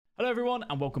Hello everyone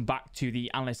and welcome back to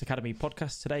the Analyst Academy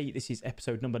podcast. Today this is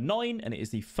episode number 9 and it is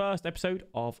the first episode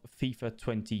of FIFA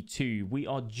 22. We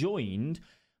are joined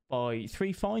by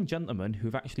 3 fine gentlemen who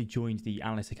have actually joined the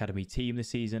Analyst Academy team this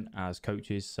season as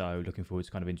coaches, so looking forward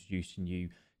to kind of introducing you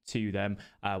to them.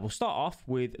 We'll start off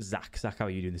with Zach. Zach, how are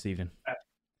you doing this evening?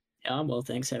 Yeah, I'm well,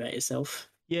 thanks. How about yourself?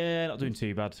 Yeah, not doing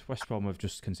too bad. West Brom have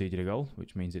just conceded a goal,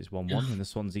 which means it's 1-1 in the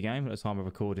Swansea game at the time of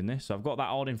recording this. So I've got that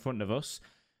on in front of us.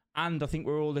 And I think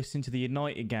we're all listening to the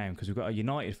United game because we've got a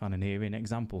United fan in here in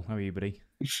example. How are you, buddy?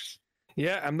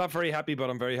 Yeah, I'm not very happy, but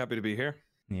I'm very happy to be here.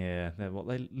 Yeah, they're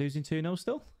losing 2-0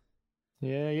 still?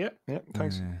 Yeah,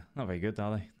 thanks. Not very good,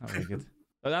 are they? Not very good.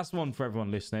 But that's one for everyone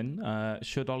listening.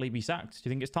 Should Ollie be sacked? Do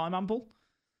you think it's time, Amble?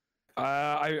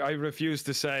 I refuse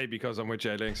to say because I'm with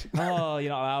Jay Links. Oh, you're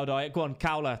not allowed, are you? Go on,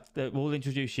 Cowler. We'll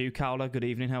introduce you. Cowler, good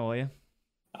evening. How are you?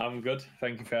 I'm good.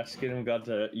 Thank you for asking. I'm glad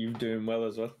you're doing well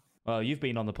as well. Well, you've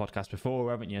been on the podcast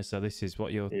before, haven't you? So this is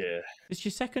what you're... Yeah. Is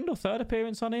your second or third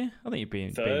appearance on here? I think you've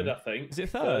been... Third, I think. Is it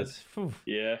third?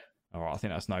 Yeah. All right, I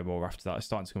think that's no more after that. It's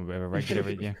starting to become a bit of a regular,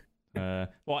 isn't you?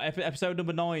 Episode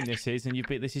number 9 this is, and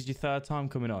this is your third time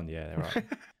coming on. Yeah, right.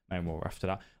 No more after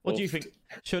that. What do you think?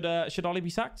 Should Ollie be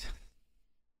sacked?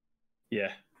 Yeah.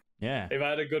 Yeah. If I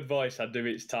had a good voice, I'd do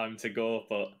It's Time to Go,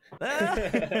 but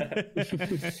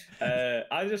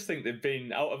I just think they've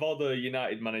been, out of all the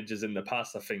United managers in the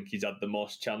past, I think he's had the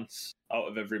most chance out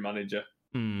of every manager.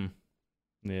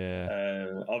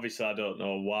 Yeah. Obviously, I don't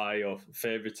know why, or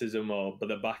favouritism, or but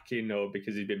the backing, or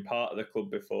because he's been part of the club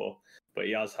before, but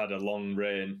he has had a long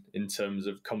reign in terms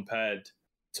of compared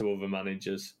to other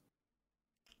managers.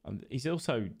 He's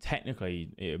also technically,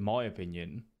 in my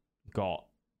opinion, got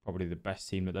probably the best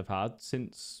team that they've had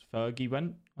since Fergie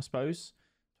went, I suppose.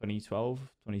 2012,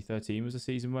 2013 was the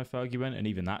season where Fergie went, and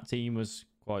even that team was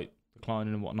quite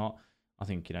declining and whatnot. I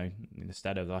think,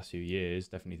 instead of the last few years,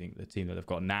 definitely think the team that they've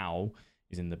got now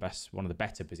is in one of the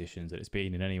better positions that it's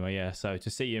been in anyway, yeah. So to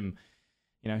see him,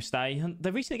 stay. And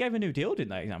they recently gave him a new deal, didn't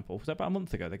they, example? Was that about a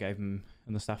month ago they gave him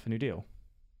and the staff a new deal?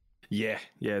 Yeah,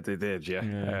 they did,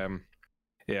 yeah.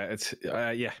 It's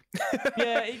yeah.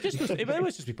 It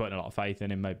must just be putting a lot of faith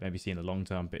in him, maybe seeing the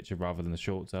long-term picture rather than the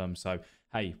short-term. So,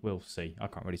 hey, we'll see. I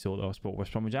can't really talk though. Sport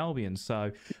West Bromwich Albion.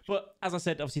 So, but as I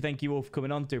said, obviously, thank you all for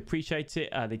coming on. Do appreciate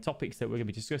it. The topics that we're going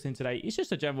to be discussing today is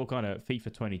just a general kind of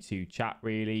FIFA 22 chat,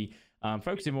 really.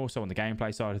 Focusing more so on the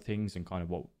gameplay side of things and kind of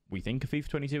what we think of FIFA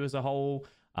 22 as a whole,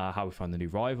 how we find the new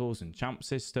rivals and champ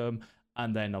system.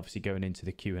 And then obviously going into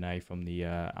the Q&A from the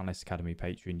Analyst Academy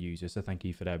Patreon users. So thank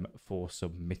you for them for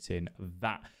submitting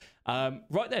that.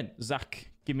 Right then, Zach,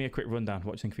 give me a quick rundown.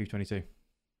 What do you think of FIFA 22?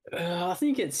 I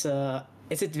think it's a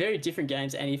very different game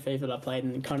to any FIFA that I've played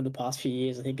in kind of the past few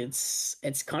years. I think it's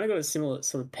kind of got a similar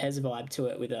sort of PES vibe to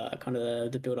it with kind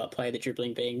of the build-up play, the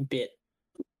dribbling being a bit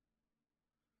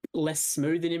less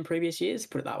smooth than in previous years,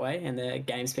 put it that way, and the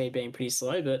game speed being pretty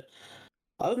slow. But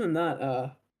other than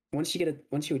that, once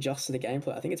you adjust to the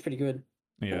gameplay, I think it's pretty good.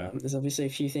 Yeah. There's obviously a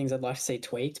few things I'd like to see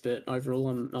tweaked, but overall,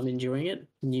 I'm enjoying it.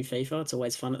 New FIFA, it's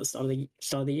always fun at the start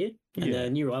of the year, and the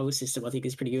new rival system I think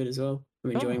is pretty good as well.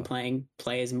 I'm enjoying playing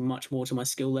players much more to my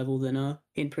skill level than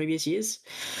in previous years.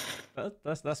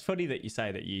 That's funny that you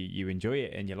say that you enjoy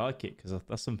it and you like it, because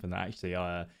that's something that actually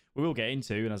we will get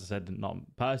into. And as I said, not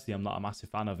personally, I'm not a massive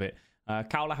fan of it.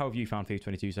 Cowler, how have you found FIFA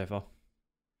 22 so far?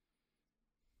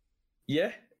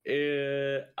 Yeah.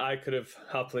 I could have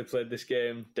happily played this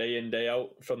game day in, day out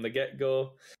from the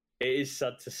get-go. It is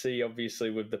sad to see,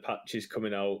 obviously, with the patches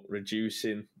coming out,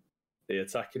 reducing the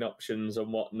attacking options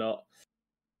and whatnot.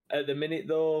 At the minute,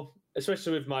 though,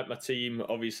 especially with my team,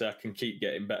 obviously I can keep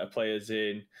getting better players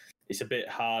in. It's a bit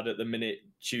hard at the minute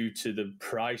due to the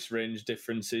price range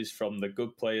differences from the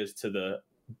good players to the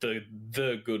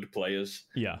good players.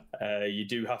 Yeah. You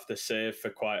do have to save for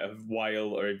quite a while,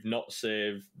 or if not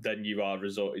save, then you are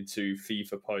resorted to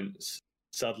FIFA points,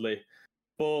 sadly.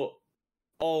 But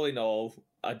all in all,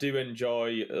 I do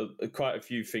enjoy quite a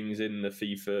few things in the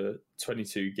FIFA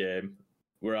 22 game,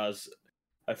 whereas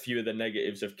a few of the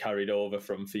negatives have carried over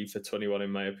from FIFA 21,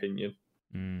 in my opinion.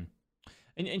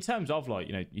 In terms of,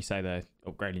 you say they're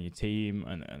upgrading your team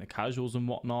and the casuals and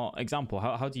whatnot. Example,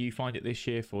 how do you find it this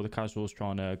year for the casuals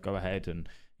trying to go ahead and,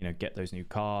 get those new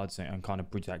cards and kind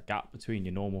of bridge that gap between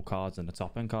your normal cards and the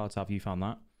top end cards? How have you found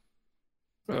that?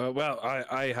 Well,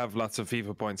 I have lots of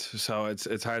FIFA points, so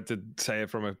it's hard to say it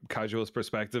from a casual's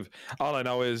perspective. All I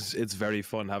know is it's very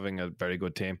fun having a very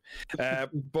good team.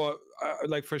 But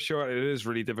for sure, it is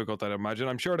really difficult, I'd imagine.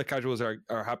 I'm sure the casuals are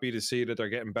happy to see that they're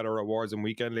getting better rewards in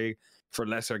Weekend League for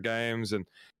lesser games and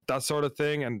that sort of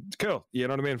thing. And cool, you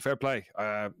know what I mean? Fair play.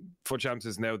 FUT Champs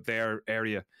is now their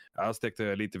area. I'll stick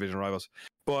to Elite Division Rivals.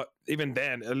 But even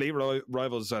then, Elite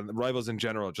Rivals and Rivals in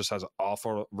general just has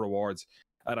awful rewards.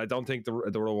 And I don't think the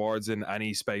rewards in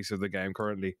any space of the game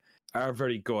currently are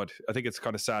very good. I think it's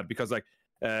kind of sad because like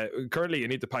currently you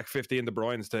need to pack 50 in De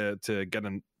Bruynes to get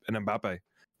an Mbappe,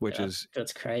 which is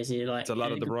that's crazy. Like it's a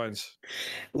lot of De Bruynes.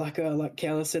 Like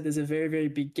Kayla said, there's a very, very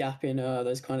big gap in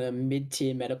those kind of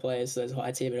mid-tier meta players, those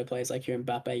high-tier meta players like your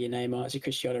Mbappe, your Neymar, your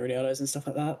Cristiano Ronaldo's and stuff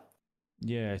like that.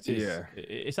 Yeah, it is. Yeah.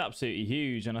 It's absolutely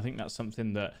huge, and I think that's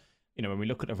something that, you know, when we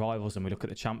look at the rivals and we look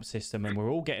at the champ system, and we're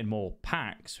all getting more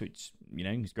packs, which, you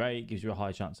know, is great, gives you a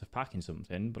high chance of packing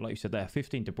something. But like you said, there,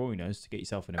 15 De Bruynes to get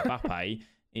yourself an Mbappe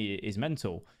is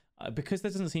mental. Because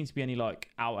there doesn't seem to be any like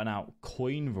out and out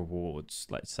coin rewards,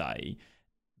 let's say,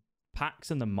 packs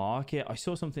in the market. I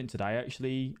saw something today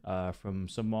actually from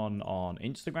someone on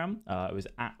Instagram. It was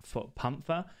at Foot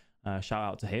Panther. Shout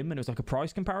out to him. And it was like a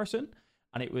price comparison.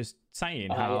 And it was saying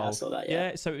how, I saw that,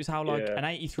 yeah. So it was how like an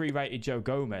 83 rated Joe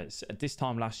Gomez at this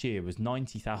time last year was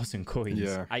 90,000 coins.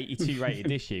 Yeah. 82 rated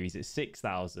this year, he's at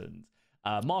 6,000.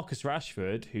 Marcus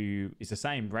Rashford, who is the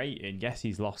same rating, yes,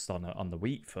 he's lost on the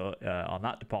weak foot on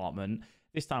that department.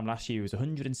 This time last year was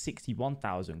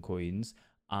 161,000 coins,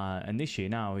 and this year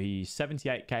now he's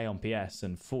 78k on PS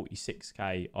and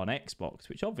 46k on Xbox,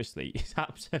 which obviously is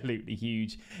absolutely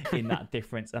huge in that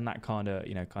difference and that kind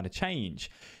of change.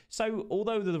 So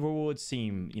although the rewards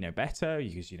seem better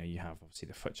because you have obviously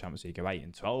the FUT Champions, so you go 8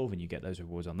 and 12 and you get those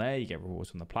rewards on there, you get rewards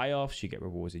from the playoffs, you get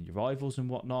rewards in your rivals and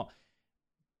whatnot.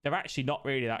 They're actually not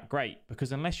really that great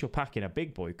because unless you're packing a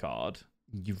big boy card,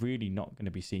 you're really not going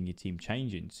to be seeing your team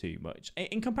changing too much.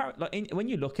 In comparison, when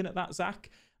you're looking at that, Zach,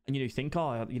 and you think,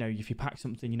 if you pack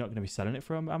something, you're not going to be selling it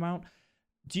for an amount.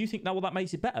 Do you think that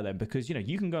makes it better then? Because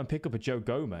you can go and pick up a Joe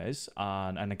Gomez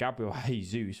and a Gabriel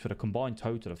Jesus for the combined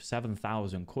total of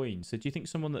 7,000 coins. So do you think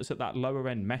someone that's at that lower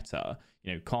end meta,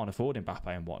 can't afford Mbappe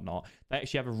and whatnot, they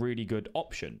actually have a really good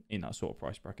option in that sort of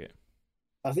price bracket?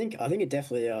 I think it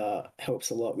definitely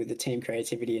helps a lot with the team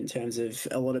creativity in terms of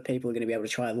a lot of people are going to be able to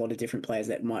try a lot of different players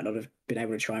that might not have been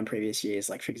able to try in previous years.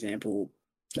 Like, for example,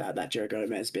 that Joe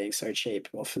Gomez being so cheap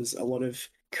offers a lot of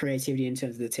creativity in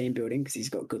terms of the team building because he's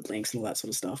got good links and all that sort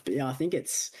of stuff. But yeah, I think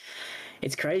it's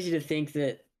crazy to think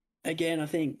that, again, I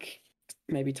think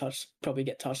maybe probably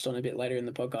get touched on a bit later in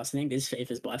the podcast. I think this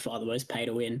FIFA is by far the most pay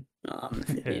to win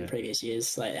in previous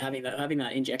years. Like having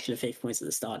that injection of FIFA points at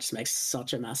the start just makes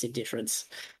such a massive difference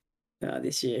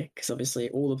this year because obviously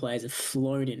all the players have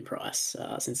flown in price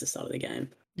since the start of the game.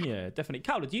 Yeah, definitely.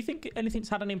 Cowler, do you think anything's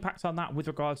had an impact on that with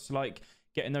regards to like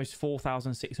getting those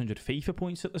 4,600 FIFA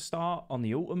points at the start on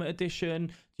the Ultimate Edition?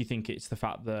 Do you think it's the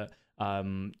fact that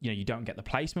you don't get the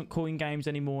placement coin games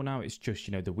anymore now? It's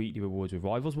just the weekly rewards with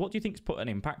rivals. What do you think's put an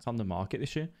impact on the market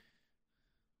this year?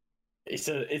 It's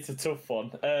a tough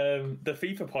one. The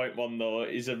FIFA point one though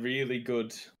is a really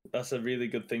good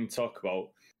thing to talk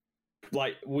about.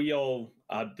 Like we all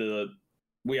had the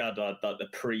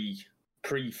pre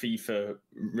FIFA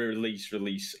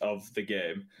release of the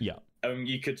game. Yeah. And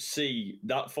you could see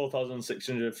that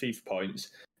 4,600 FIFA points.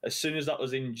 As soon as that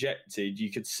was injected, you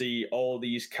could see all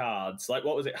these cards. Like,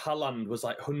 what was it? Haaland was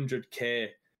like 100k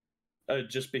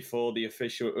just before the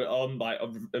official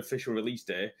release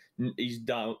day. He's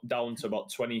down to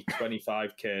about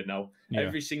 25k now. Yeah.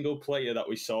 Every single player that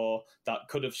we saw that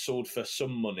could have sold for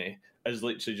some money has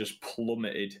literally just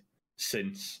plummeted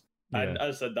since. Yeah. And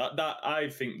as I said, that I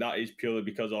think that is purely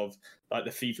because of like the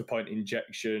FIFA point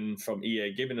injection from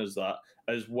EA giving us that,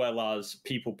 as well as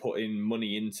people putting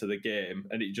money into the game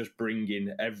and it just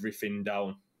bringing everything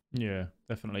down. Yeah,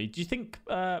 definitely. Do you think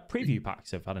preview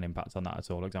packs have had an impact on that at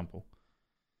all? Example?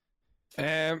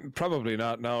 Probably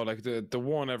not. No, like the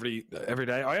one every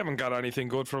day. I haven't got anything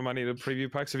good from any of the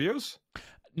preview packs. Have you?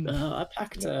 I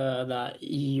packed that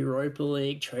Europa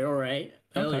League Traore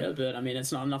earlier, but I mean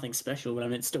it's nothing special. But I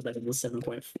mean it's still better than the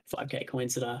 7.5k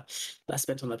coins that I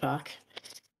spent on the pack.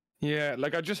 Yeah,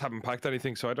 like I just haven't packed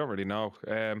anything, so I don't really know.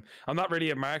 I'm not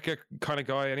really a market kind of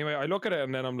guy anyway. I look at it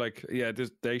and then I'm like, yeah,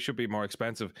 they should be more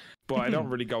expensive. But I don't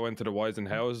really go into the whys and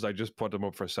hows. I just put them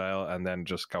up for sale and then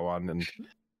just go on and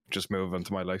just move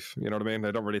into my life. You know what I mean?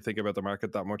 I don't really think about the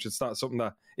market that much. It's not something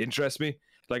that interests me.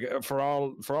 Like for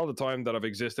all the time that I've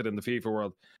existed in the FIFA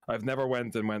world, I've never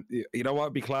went, you know what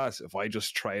would be class if I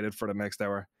just traded for the next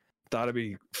hour. That'd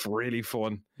be really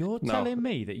fun. You're telling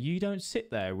me that you don't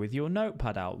sit there with your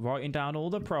notepad out, writing down all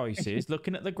the prices,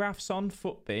 looking at the graphs on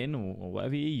Futbin or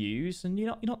whatever you use, and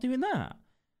you're not doing that?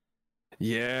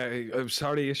 Yeah, I'm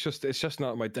sorry. It's just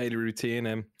not my daily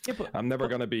routine. Yeah, I'm never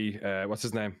gonna be. What's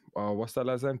his name? Oh, what's that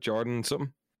lad's name? Jordan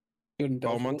something. Jordan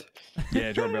Beaumont.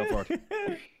 Yeah, Jordan Belfort.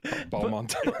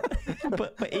 Beaumont.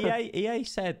 but EA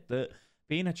said that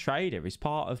being a trader is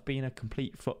part of being a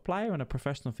complete FUT player and a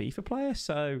professional FIFA player.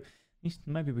 So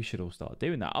maybe we should all start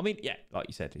doing that. I mean, yeah, like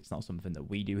you said, it's not something that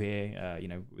we do here,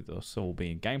 with us all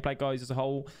being gameplay guys as a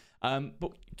whole.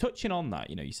 But touching on that,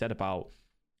 you said about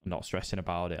not stressing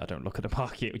about it. I don't look at the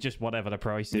market, just whatever the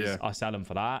price is, I sell them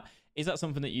for that. Is that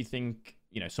something that you think,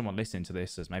 someone listening to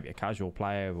this as maybe a casual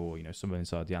player or, someone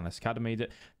inside the Analyst Academy, that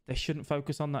they shouldn't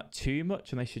focus on that too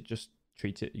much and they should just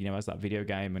treat it, as that video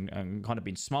game and kind of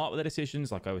being smart with their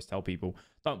decisions? Like I always tell people,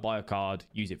 don't buy a card,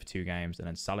 use it for 2 games and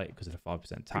then sell it because of the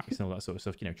 5% tax and all that sort of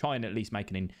stuff. Try and at least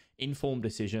make an informed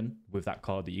decision with that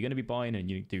card that you're going to be buying, and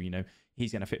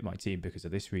he's going to fit my team because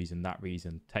of this reason, that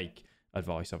reason. Take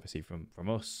advice obviously from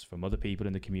us, from other people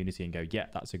in the community, and go, yeah,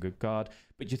 that's a good card.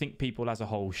 But do you think people as a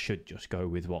whole should just go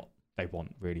with what they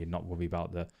want really and not worry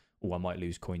about I might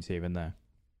lose coins here and there?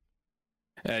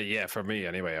 Yeah, for me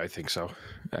anyway, I think so.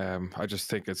 I just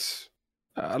think it's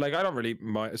I don't really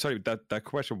mind. Sorry, that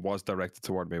question was directed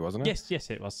toward me, wasn't it? Yes,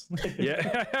 it was.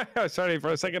 Yeah. Sorry,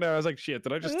 for a second there, I was like, shit,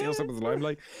 did I just steal some of the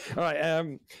limelight? All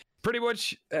right. Pretty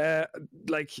much, I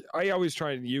always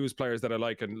try and use players that I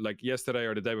like, and like yesterday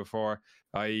or the day before,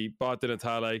 I bought Di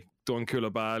Natale, done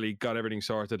Koulibaly, got everything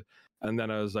sorted, and then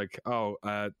I was like,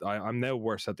 I'm now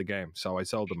worse at the game, so I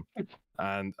sold them,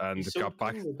 and got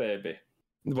back. Baby.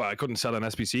 Well, I couldn't sell an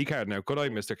SBC card now, could I,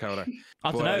 Mr. Cowler?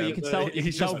 I don't know. You can sell.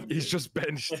 He's just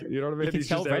benched. You know what I mean? You can he's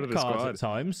sell just out red of the cards squad at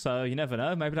times, so you never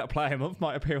know. Maybe that player month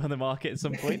might appear on the market at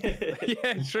some point.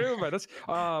 Yeah, true, man.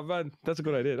 That's a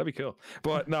good idea. That'd be cool.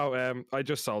 But no, I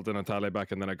just sold Di Natale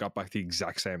back, and then I got back the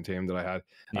exact same team that I had,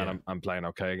 and I'm playing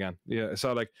okay again. Yeah,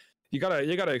 so like you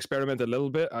gotta experiment a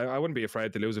little bit. I wouldn't be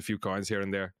afraid to lose a few coins here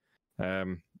and there.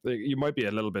 You might be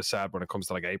a little bit sad when it comes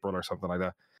to like April or something like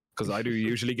that, because I do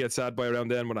usually get sad by around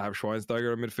then when I have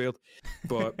Schweinsteiger in midfield.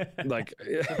 But like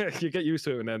you get used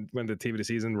to it, and then when the team of the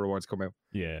season rewards come out.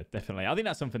 Yeah, definitely. I think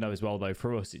that's something though as well though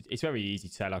for us. It's very easy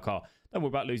to say like, don't worry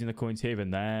about losing the coins here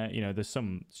and there. There's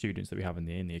some students that we have in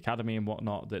the academy and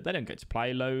whatnot that they don't get to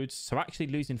play loads. So actually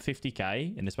losing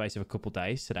 50k in the space of a couple of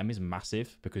days to them is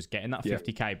massive, because getting that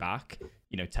 50k back,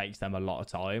 takes them a lot of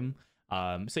time.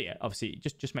 So yeah, obviously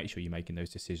just make sure you're making those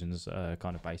decisions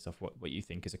kind of based off what you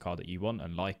think is a card that you want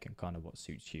and like, and kind of what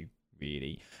suits you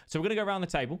really. So we're going to go around the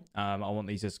table. I want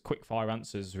these as quick fire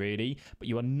answers really, but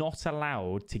you are not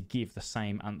allowed to give the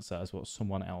same answer as what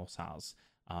someone else has.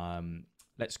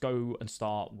 Let's go and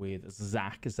start with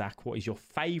Zach. Zach, what is your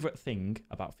favourite thing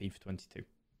about FIFA 22?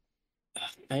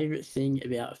 Favorite thing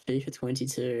about FIFA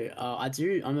 22?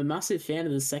 I'm a massive fan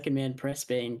of the second man press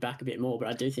being back a bit more, but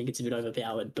I do think it's a bit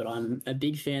overpowered. But I'm a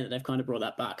big fan that they've kind of brought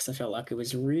that back, because I felt like it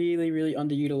was really, really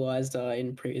underutilized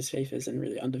in previous FIFAs and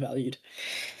really undervalued.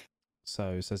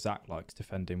 So Zach likes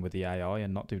defending with the AI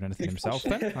and not doing anything himself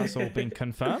then. That's all been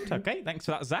confirmed. Okay, thanks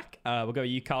for that, Zach. We'll go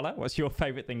with you, Carla. What's your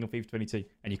favourite thing of FIFA 22?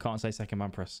 And you can't say second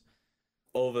man press.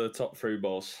 Over the top through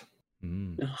balls.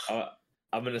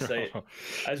 I'm going to say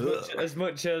it as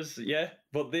much as,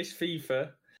 but this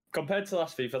FIFA, compared to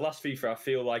last FIFA, I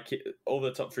feel like over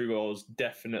the top through balls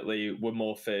definitely were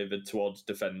more favoured towards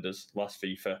defenders last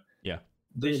FIFA. Yeah.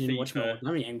 This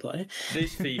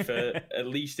FIFA, at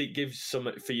least it gives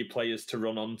something for your players to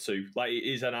run onto. Like, it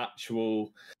is an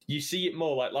actual... You see it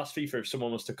more like last FIFA, if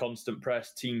someone was to constant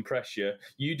press, team pressure,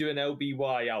 you do an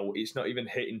LBY out, it's not even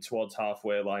hitting towards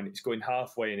halfway line. It's going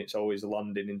halfway and it's always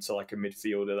landing into like a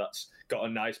midfielder that's got a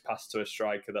nice pass to a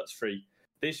striker that's free.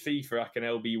 This FIFA, I can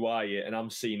LBY it and I'm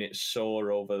seeing it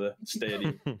soar over the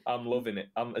stadium. I'm loving it.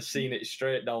 I'm seeing it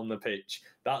straight down the pitch.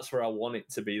 That's where I want it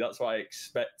to be. That's what I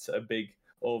expect a big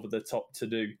over the top to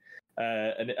do.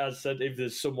 And as I said, if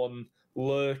there's someone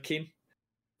lurking,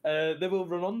 they will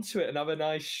run onto it and have a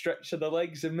nice stretch of the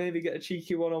legs and maybe get a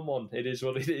cheeky one-on-one. It is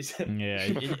what it is. Yeah,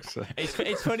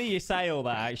 it's funny you say all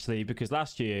that actually, because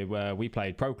last year we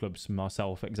played pro clubs,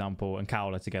 myself, for example, and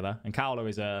Cowler together. And Cowler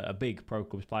is a big pro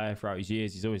clubs player throughout his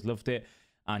years. He's always loved it.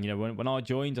 And, when I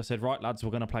joined, I said, right, lads,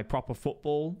 we're going to play proper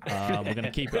football. We're going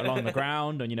to keep it along the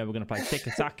ground. And, we're going to play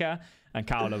tick-a-tacker. And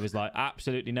Cowler was like,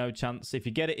 absolutely no chance. If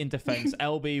you get it in defence,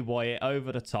 LBY it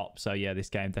over the top. So, yeah, this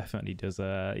game definitely does,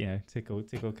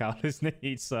 tickle Cowler's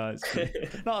needs. So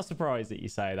it's not a surprise that you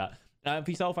say that.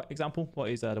 For yourself, for example, what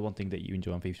is the one thing that you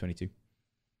enjoy on FIFA 22?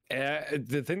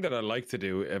 The thing that I like to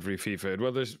do every FIFA,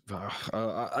 well, there's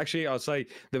actually, I'll say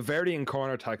the varying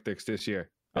corner tactics this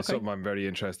year. That's something I'm very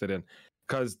interested in.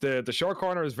 Because the short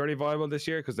corner is very viable this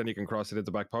year, because then you can cross it into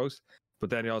the back post. But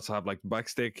then you also have like back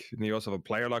stick, and you also have a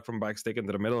player lock from back stick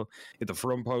into the middle, into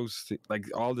front post. Like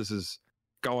all this is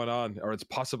going on, or it's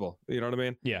possible. You know what I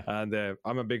mean? Yeah. And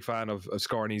I'm a big fan of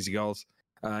scoring easy goals,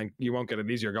 and you won't get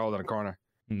an easier goal than a corner.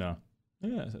 No.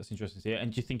 Yeah, that's interesting to see.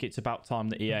 And do you think it's about time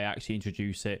that EA actually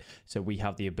introduce it so we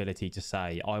have the ability to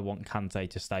say, I want Kante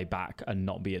to stay back and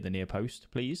not be at the near post,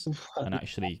 please, and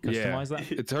actually customize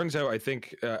that? It turns out, I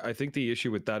think the issue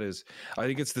with that is, I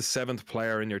think it's the 7th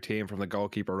player in your team from the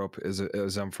goalkeeper up is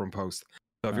from post.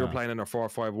 So if you're playing in a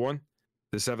 4-5-1,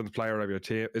 the 7th player of your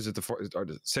team, is it the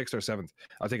 6th or 7th?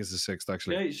 I think it's the 6th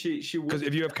actually. Yeah, she because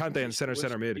if you have Kante in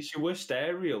center mid, it's your worst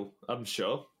aerial, I'm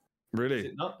sure. Really? Is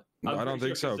it not? I don't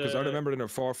think so, because I remember in a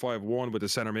 4-5-1 with the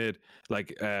centre mid,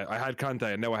 like I had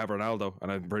Kante and now I have Ronaldo,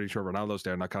 and I'm pretty sure Ronaldo's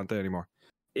there, not Kante anymore.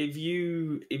 If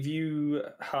you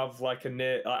have like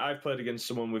I've played against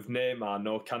someone with Neymar,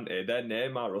 no Kante, their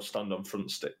Neymar will stand on front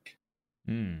stick.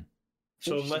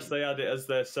 So unless they had it as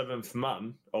their 7th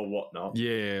man or whatnot,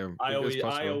 yeah, I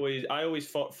always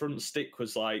thought front stick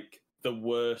was like the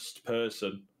worst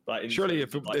person. Like surely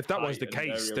if that was the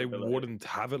case, they wouldn't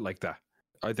have it like that.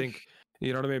 I think.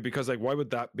 You know what I mean? Because like, why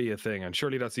would that be a thing? And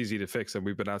surely that's easy to fix. And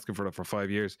we've been asking for it for 5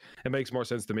 years. It makes more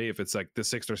sense to me if it's like the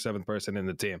 6th or 7th person in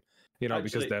the team. You know,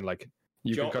 because then like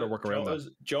you can kind of work around that.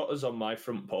 Jota's on my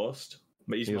front post,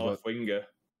 but he's more winger.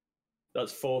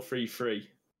 That's 4-3-3.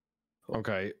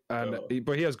 Okay, and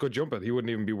but he has good jumping. He wouldn't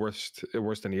even be worse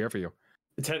in the air for you.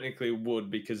 Technically,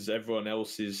 would, because everyone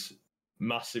else is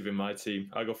massive in my team.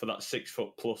 I go for that 6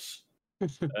 foot plus.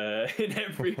 In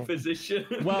every position.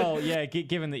 Well, yeah,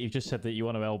 given that you've just said that you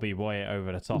want to LB Wyatt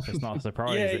over the top, it's not a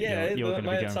surprise that you're going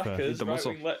to be going for the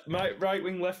muscle. Right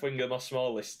wing, left wing are my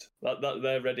smallest. That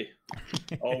they're ready,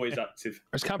 always active.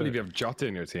 I just can't believe you have Jota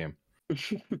in your team.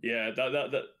 Yeah,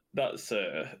 that's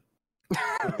to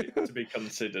be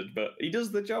considered, but he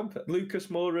does the job. Lucas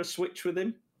Moura, switch with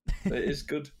him. It is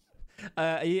good.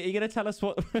 Are you going to tell us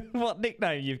what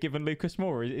nickname you've given Lucas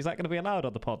Moura? Is that going to be allowed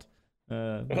on the pod?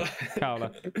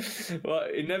 Cowler. Well,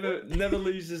 he never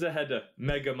loses a header.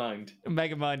 Megamind.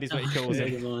 Megamind is what he calls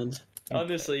it. Megamind.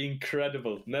 Honestly,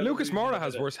 incredible. Lucas Moura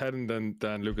has worse heading than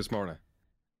Lucas Moura.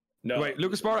 No. Wait,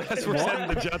 Lucas Moura has worse heading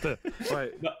than Jota.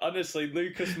 Right. No, honestly,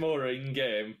 Lucas Moura in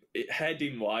game,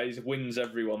 heading wise, wins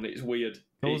everyone. It's weird.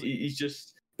 He's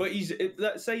just. But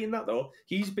saying that though,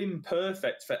 he's been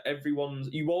perfect for everyone's.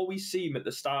 You always see him at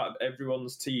the start of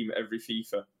everyone's team every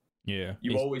FIFA. Yeah,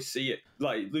 you always see it.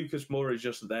 Like Lucas Moura is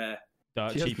just there.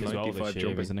 Cheap as well this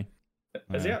year, isn't he?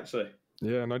 Is he actually?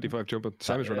 Yeah, 95 jumping.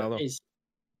 Same as Ronaldo.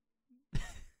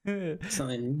 You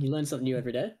learn something new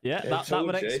every day. Yeah,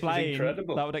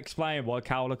 that would explain why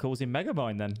Cowler calls him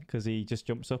Megamind then, because he just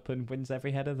jumps up and wins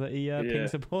every header that he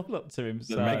pings the ball up to him.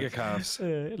 The mega calves.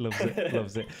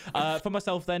 Loves it. For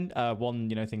myself then, one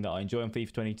thing that I enjoy on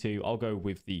FIFA 22, I'll go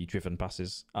with the driven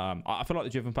passes. I feel like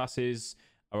the driven passes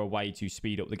are a way to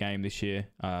speed up the game this year.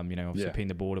 Obviously ping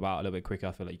the ball about a little bit quicker.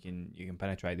 I feel like you can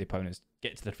penetrate the opponents,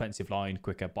 get to the defensive line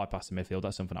quicker, bypass the midfield.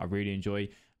 That's something I really enjoy.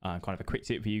 Kind of a quick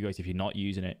tip for you guys, if you're not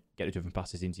using it, get the driven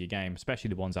passes into your game, especially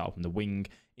the ones out from the wing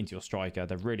into your striker.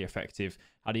 They're really effective.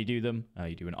 How do you do them?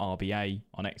 You do an RBA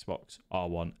on Xbox,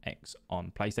 R1X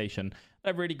on PlayStation.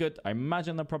 They're really good. I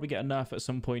imagine they'll probably get a nerf at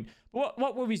some point. But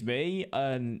what worries me,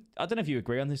 and I don't know if you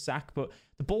agree on this, Zach, but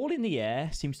the ball in the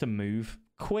air seems to move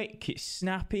quick, it's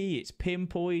snappy, it's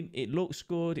pinpoint, it looks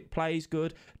good, it plays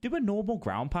good. Do a normal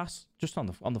ground pass just on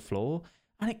the floor,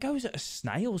 and it goes at a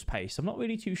snail's pace. I'm not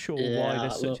really too sure why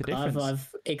there's such a difference.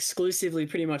 I've exclusively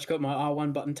pretty much got my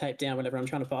R1 button taped down whenever I'm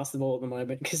trying to pass the ball at the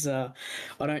moment, because I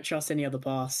don't trust any other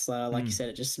pass. Like you said,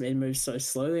 it moves so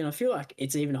slowly, and I feel like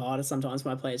it's even harder sometimes for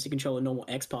my players to control a normal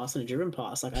X pass and a driven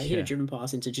pass. Like I hit a driven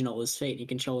pass into Ginola's feet, and he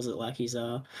controls it like he's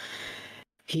prime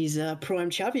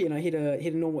Chavi, and I hit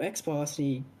a normal X pass,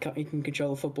 and he can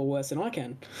control the football worse than I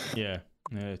can. Yeah,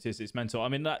 it's mental. I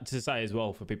mean, that to say as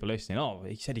well for people listening,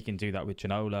 he said he can do that with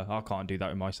Ginola. I can't do that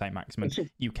with my St. Maximin.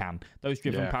 You can. Those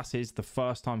driven passes, the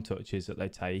first time touches that they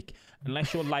take,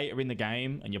 unless you're later in the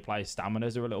game and your players'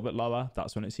 staminas are a little bit lower,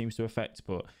 that's when it seems to affect.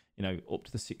 But up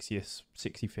to the 60th,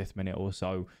 65th minute or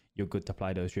so, you're good to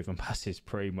play those driven passes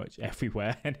pretty much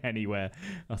everywhere and anywhere.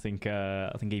 I think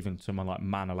even someone like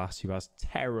Manolas, who has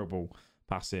terrible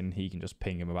passing, he can just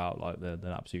ping him about like they're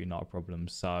absolutely not a problem.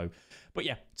 So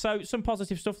some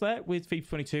positive stuff there with FIFA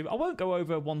 22. I won't go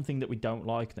over one thing that we don't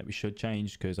like that we should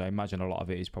change, because I imagine a lot of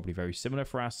it is probably very similar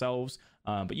for ourselves.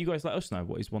 But you guys let us know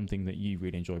what is one thing that you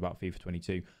really enjoy about FIFA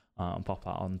 22. And pop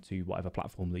that onto whatever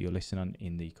platform that you're listening on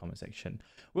in the comment section.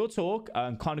 We'll talk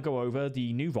and kind of go over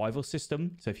the new rival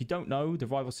system. So if you don't know, the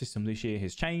rival system this year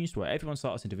has changed, where everyone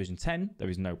starts in Division 10. There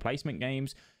is no placement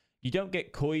games. You don't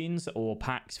get coins or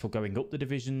packs for going up the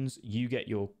divisions. You get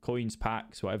your coins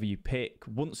packs, whatever you pick,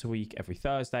 once a week, every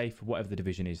Thursday, for whatever the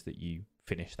division is that you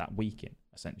finish that week in,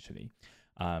 essentially.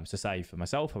 So say for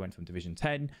myself, I went from Division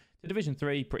 10 to Division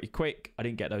 3 pretty quick. I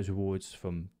didn't get those rewards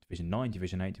from Division 9,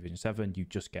 Division 8, Division 7. You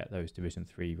just get those Division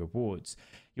 3 rewards.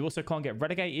 You also can't get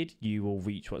relegated. You will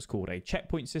reach what's called a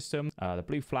checkpoint system, the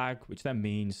blue flag, which then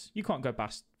means you can't go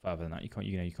past further than that. You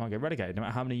can't get relegated. No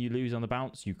matter how many you lose on the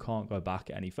bounce, you can't go back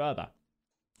any further.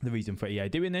 The reason for EA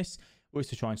doing this was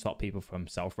to try and stop people from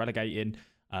self-relegating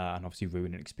and obviously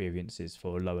ruining experiences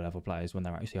for lower level players when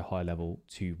they're actually a high level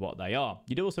to what they are.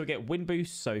 You'd also get win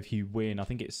boosts. So if you win, I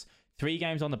think it's 3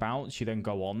 games on the bounce, you then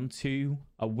go on to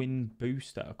a win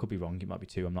boost. I could be wrong. It might be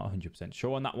 2. I'm not 100%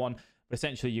 sure on that one. But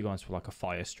essentially, you go on to like a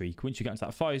fire streak. Once you get into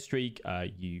that fire streak,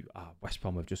 West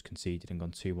Brom have just conceded and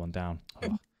gone 2-1 down.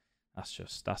 Oh,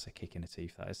 that's a kick in the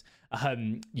teeth, that is.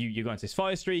 You go into this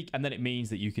fire streak, and then it means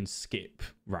that you can skip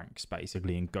ranks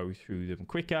basically and go through them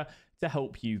quicker to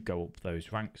help you go up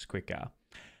those ranks quicker.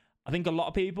 I think a lot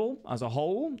of people as a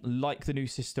whole like the new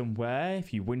system where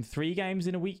if you win 3 games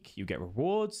in a week, you get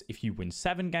rewards. If you win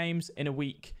 7 games in a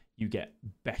week, you get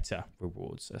better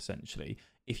rewards, essentially.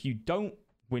 If you don't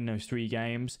win those 3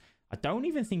 games, I don't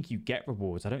even think you get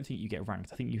rewards. I don't think you get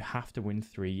ranked. I think you have to win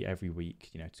 3 every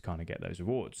week, to kind of get those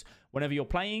rewards. Whenever you're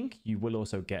playing, you will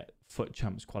also get FUT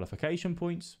Champs qualification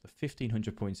points, the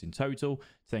 1,500 points in total,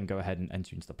 to then go ahead and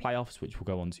enter into the playoffs, which we'll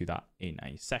go on to that in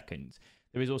a second.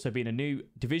 There has also been a new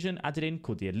division added in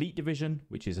called the Elite Division,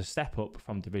 which is a step up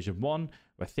from Division 1,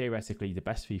 where theoretically the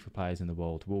best FIFA players in the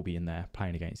world will be in there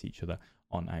playing against each other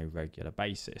on a regular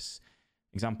basis.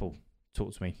 Example,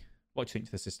 talk to me. What do you think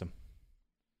to the system?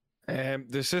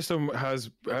 The system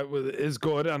is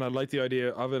good, and I like the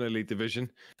idea of an elite division.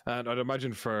 And I'd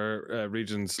imagine for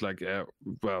regions like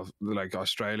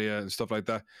Australia and stuff like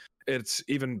that, it's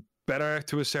even better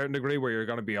to a certain degree, where you're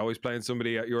going to be always playing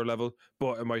somebody at your level,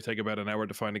 but it might take about an hour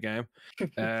to find a game.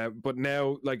 But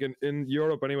now, like in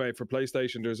Europe anyway, for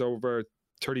PlayStation, there's over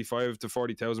 35 to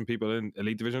 40,000 people in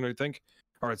elite division, I think,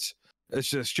 or it's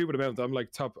just a stupid amount.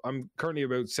 I'm currently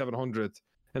about 700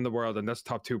 in the world, and that's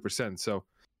top 2%. So.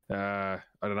 I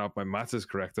don't know if my math is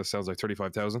correct. That sounds like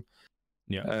 35,000.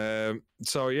 Yeah.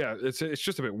 So yeah, it's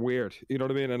just a bit weird. You know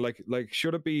what I mean? And like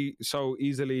should it be so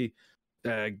easily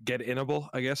get-inable,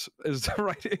 I guess is the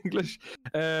right English?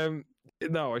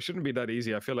 No, it shouldn't be that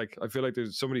easy. I feel like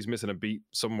there's somebody's missing a beat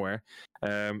somewhere.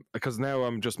 Because now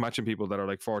I'm just matching people that are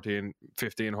like 14,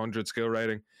 1500 skill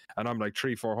rating, and I'm like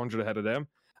 300-400 ahead of them.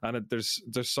 And there's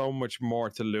so much more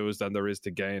to lose than there is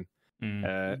to gain.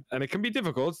 And it can be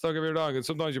difficult, don't get me wrong, and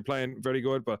sometimes you're playing very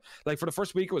good, but like for the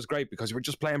first week it was great because you were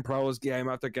just playing pros game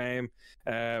after game,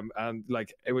 and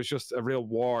like it was just a real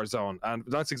war zone, and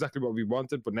that's exactly what we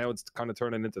wanted. But now it's kind of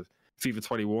turning into FIFA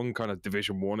 21 kind of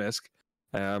Division 1-esque.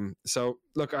 So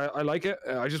look, I like it.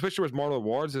 I just wish there was more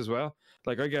rewards as well.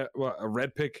 Like I get a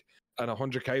red pick and a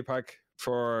 100k pack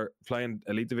for playing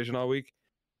Elite Division all week.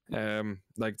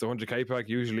 Like the 100k pack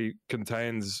usually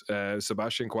contains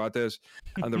Sebastian Coates,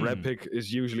 and the red pick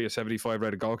is usually a 75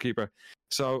 rated goalkeeper.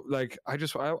 So like I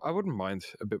wouldn't mind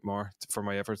a bit more for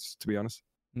my efforts, to be honest.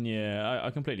 Yeah, I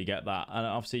completely get that, and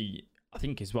obviously I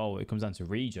think as well it comes down to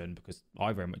region, because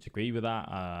I very much agree with that.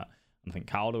 I think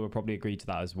Calder would probably agree to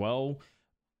that as well.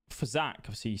 For Zach,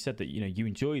 obviously you said that you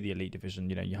enjoy the Elite Division,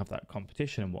 you have that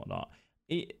competition and whatnot.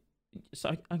 So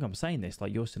I think I'm saying this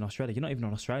like you're still in Australia. You're not even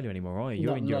in Australia anymore, are you?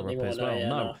 You're in Europe as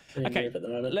well. No. Okay.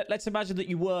 Let's imagine that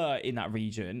you were in that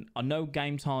region. I know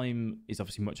game time is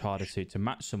obviously much harder to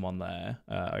match someone there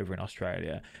over in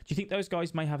Australia. Do you think those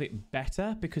guys may have it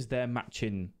better because they're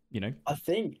matching, I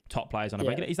think top players on a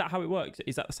regular? Is that how it works?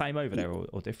 Is that the same over there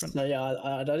or different? No, yeah,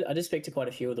 I did speak to quite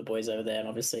a few of the boys over there, and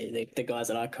obviously the guys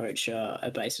that I coach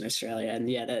are based in Australia, and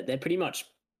yeah, they're pretty much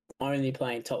only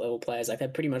playing top level players. Like they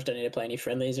pretty much don't need to play any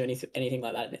friendlies or anything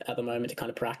like that at the moment to kind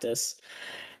of practice.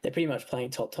 They're pretty much playing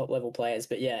top level players.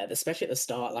 But yeah, especially at the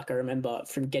start, like I remember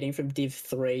getting from Div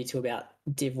 3 to about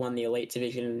Div 1, the Elite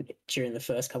Division, during the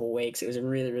first couple of weeks, it was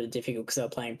really, really difficult because they were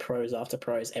playing pros after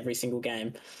pros every single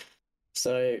game.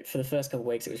 So for the first couple of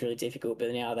weeks, it was really difficult.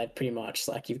 But now they're pretty much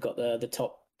like you've got the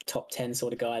top 10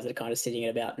 sort of guys that are kind of sitting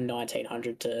at about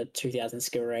 1,900 to 2,000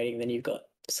 skill rating. Then you've got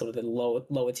sort of the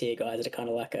lower tier guys that are kind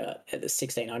of like at the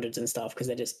 1,600s and stuff, because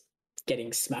they're just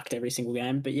getting smacked every single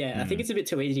game. But yeah, I think it's a bit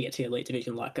too easy to get to the Elite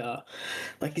Division, like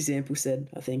Example said.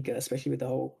 I think especially with the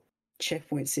whole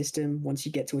checkpoint system, once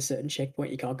you get to a certain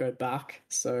checkpoint, you can't go back.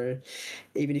 So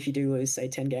even if you do lose, say,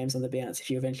 10 games on the bounce, if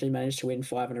you eventually manage to win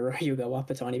 5 in a row, you'll go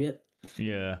up a tiny bit.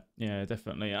 Yeah,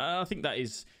 definitely. I think that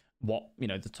is what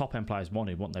the top end players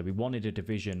wanted, weren't they? We wanted a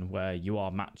division where you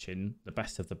are matching the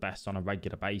best of the best on a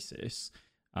regular basis,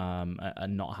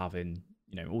 and not having,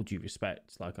 all due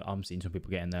respect, like I'm seeing some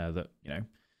people getting there that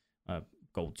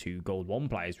Gold 2, Gold 1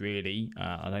 players, really.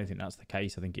 I don't think that's the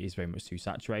case. I think it is very much too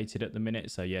saturated at the minute.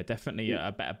 So, yeah, definitely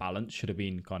a better balance should have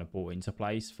been kind of brought into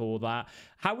place for that.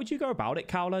 How would you go about it,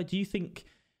 Cowler? Do you think,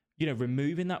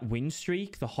 removing that win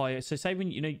streak, the higher... So, say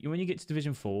when you get to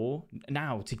Division 4,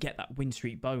 now to get that win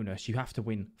streak bonus, you have to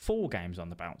win 4 games on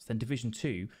the bounce. Then Division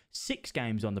 2, 6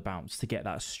 games on the bounce to get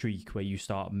that streak where you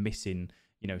start missing,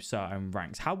 certain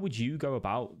ranks. How would you go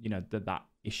about, that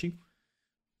issue?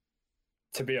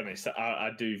 To be honest,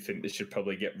 I do think they should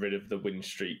probably get rid of the win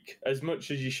streak. As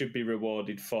much as you should be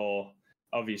rewarded for,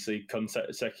 obviously,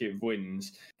 consecutive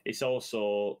wins, it's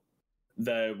also,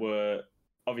 there were,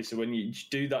 obviously, when you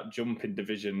do that jump in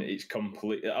division, it's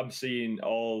complete. I'm seeing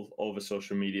all over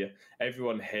social media,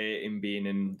 everyone hating being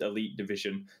in elite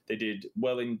division. They did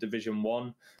well in Division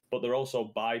 1, but they're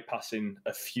also bypassing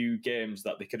a few games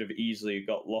that they could have easily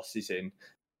got losses in,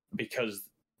 because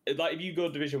like if you go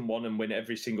Division 1 and win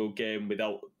every single game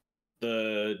without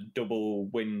the double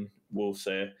win, we'll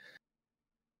say,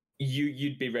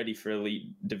 you'd be ready for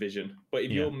elite division. But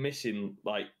if you're missing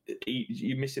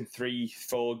you're missing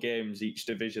 3-4 games each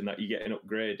division that you're getting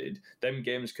upgraded, them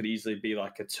games could easily be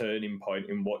like a turning point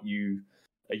in what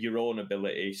your own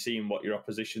ability, seeing what your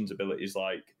opposition's ability is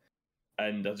like.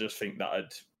 And I just think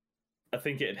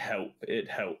it'd help. It'd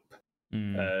help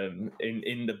in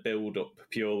the build up,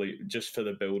 purely just for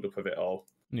the build up of it all.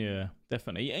 Yeah,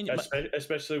 definitely. And,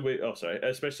 especially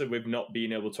with not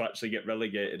being able to actually get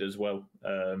relegated as well.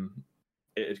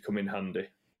 It'd come in handy.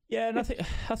 Yeah, and I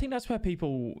think that's where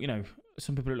people,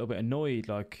 some people are a little bit annoyed,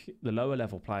 like the lower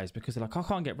level players, because they're like, I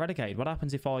can't get relegated. What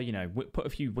happens if I, put a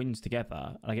few wins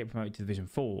together and I get promoted to Division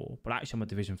 4, but actually I'm a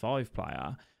Division 5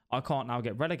 player? I can't now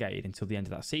get relegated until the end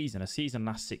of that season. A season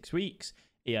lasts 6 weeks.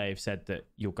 EA have said that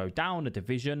you'll go down a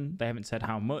division. They haven't said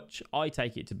how much. I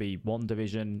take it to be 1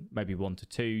 division, maybe 1 to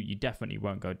 2. You definitely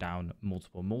won't go down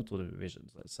multiple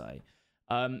divisions, let's say.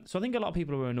 So I think a lot of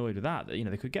people are annoyed with that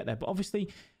they could get there. But obviously,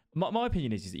 my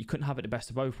opinion is that you couldn't have it the best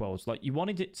of both worlds. Like, you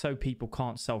wanted it so people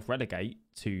can't self-relegate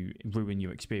to ruin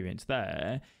your experience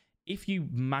there. If you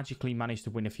magically manage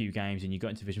to win a few games and you got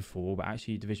into Division 4, but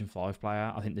actually you're a Division 5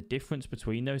 player, I think the difference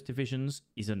between those divisions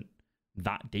isn't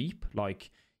that deep. Like,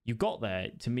 you got there,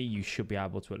 to me, you should be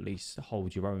able to at least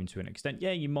hold your own to an extent.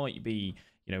 Yeah, you might be,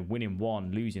 winning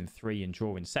 1, losing 3, and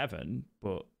drawing 7,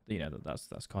 but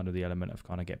that's kind of the element of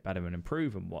kind of get better and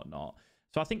improve and whatnot.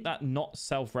 So I think that not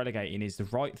self-relegating is the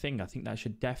right thing. I think that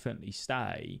should definitely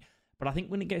stay. But I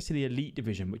think when it gets to the elite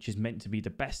division, which is meant to be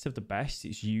the best of the best,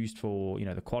 it's used for,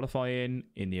 the qualifying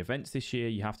in the events this year.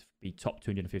 You have to be top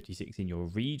 256 in your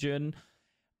region.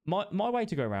 My way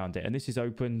to go around it, and this is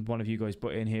open, one of you guys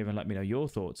butt in here and let me know your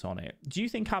thoughts on it. Do you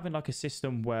think having like a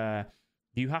system where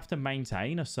you have to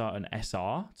maintain a certain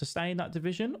SR to stay in that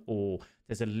division, or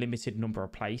there's a limited number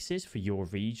of places for your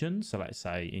region? So let's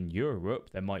say in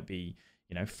Europe, there might be,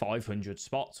 500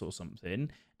 spots or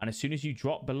something. And as soon as you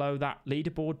drop below that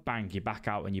leaderboard, bang, you're back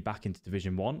out and you're back into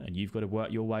Division 1, and you've got to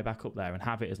work your way back up there and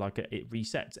have it as like it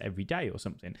resets every day or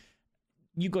something.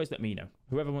 You guys let me know.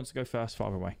 Whoever wants to go first,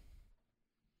 far away.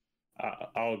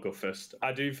 I'll go first.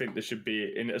 I do think there should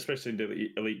be, especially in the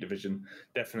elite division,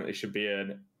 definitely should be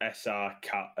an SR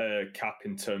cap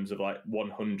in terms of like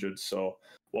 100. So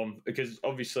because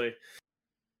obviously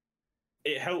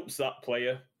it helps that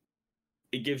player.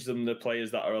 It gives them the players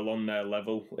that are along their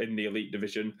level in the elite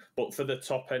division. But for the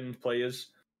top end players,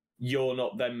 you're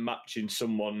not then matching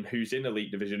someone who's in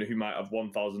elite division who might have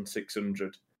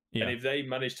 1,600. Yeah. And if they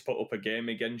manage to put up a game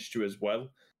against you as well,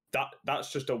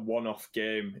 that's just a one-off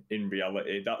game in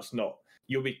reality. That's not,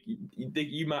 you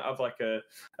might have like a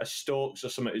Stokes or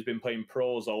someone who's been playing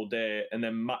pros all day and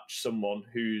then match someone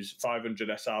who's 500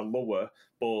 SR lower,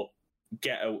 but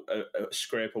get a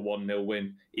scrape a 1-0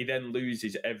 win. He then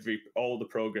loses all the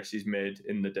progress he's made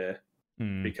in the day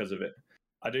because of it.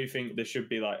 I do think there should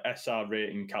be like SR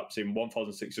rating caps in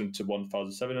 1,600 to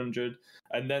 1,700,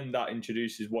 and then that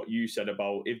introduces what you said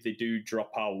about if they do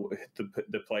drop out,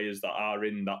 the players that are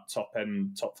in that top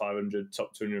end, top 500,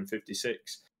 top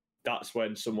 256. That's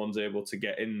when someone's able to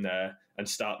get in there and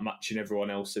start matching everyone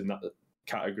else in that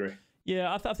category.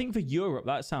 Yeah, I think for Europe,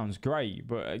 that sounds great.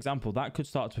 But example, that could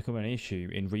start to become an issue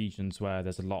in regions where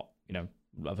there's a lot,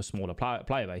 of a smaller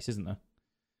player base, isn't there?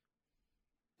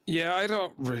 Yeah, I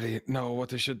don't really know what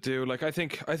they should do. Like, I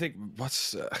think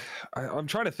what's I'm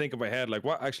trying to think in my head, like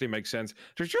what actually makes sense.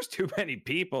 There's just too many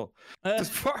people. There's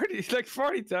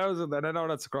 40,000, and I know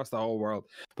that's across the whole world.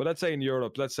 But let's say in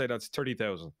Europe, let's say that's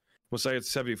 30,000. We'll say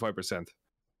it's 75%,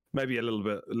 maybe a little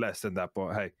bit less than that.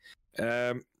 But hey,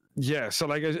 yeah. So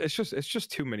like, it's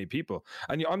just too many people,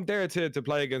 and I'm there to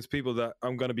play against people that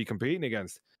I'm going to be competing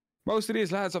against. most of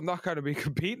these lads I'm not going to be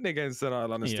competing against, in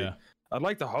all honesty. Yeah. I'd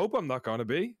like to hope I'm not going to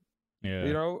be. Yeah.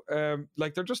 You know,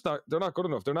 like they're not good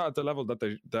enough. They're not at the level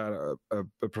that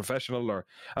a professional and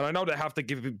I know they have to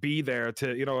be there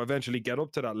to, you know, eventually get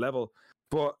up to that level.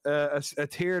 But a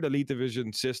tiered elite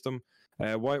division system,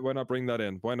 why not bring that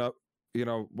in? Why not? You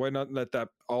know, why not let that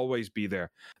always be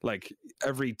there? Like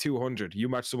every 200, you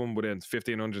match someone within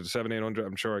 1,500 to 1,700.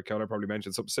 I'm sure Keller probably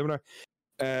mentioned something similar.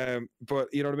 But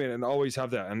you know what I mean? And always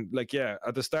have that. And like, yeah,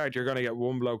 at the start, you're going to get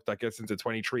one bloke that gets into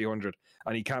 2,300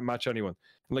 and he can't match anyone.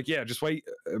 And like, yeah, just wait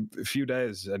a few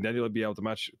days and then you'll be able to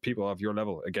match people of your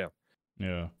level again.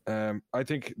 Yeah. I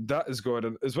think that is good.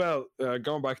 And as well,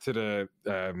 going back to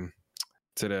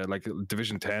the like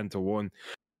Division 10 to 1,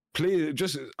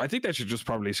 please, I think they should just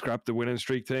probably scrap the winning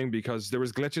streak thing, because there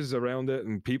was glitches around it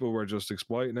and people were just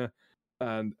exploiting it.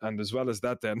 And as well as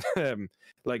that, then,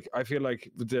 like, I feel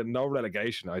like the no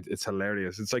relegation, it's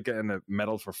hilarious. It's like getting a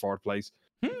medal for 4th place.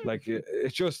 Like,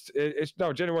 it's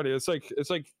no, genuinely, it's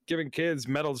like giving kids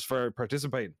medals for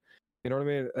participating. You know what I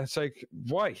mean? It's like,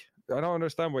 why? I don't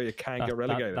understand why you can't get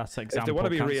relegated. That's if they want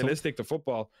to be realistic to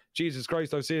football, Jesus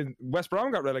Christ, I've seen West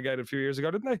Brom got relegated a few years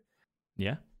ago, didn't they?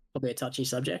 Yeah. Probably a touchy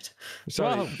subject.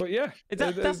 Sorry, well, but yeah,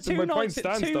 that's my point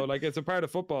stands though. Like, it's a part of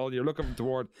football. You're looking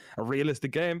toward a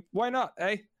realistic game. Why not?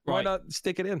 Eh? Why not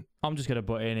stick it in? I'm just going to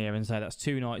butt in here and say that's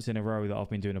 2 nights in a row that I've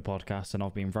been doing a podcast and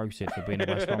I've been roasted for being a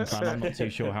West Brom fan. I'm not too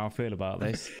sure how I feel about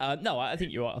this. No, I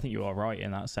think you are right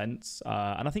in that sense.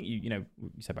 And I think you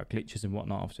said about glitches and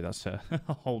whatnot. Obviously, that's a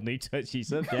whole new touchy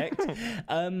subject.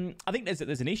 I think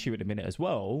there's an issue at the minute as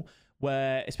well,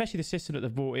 where especially the system that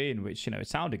they've brought in, which, it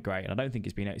sounded great, and I don't think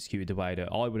it's been executed the way that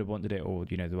I would have wanted it, or,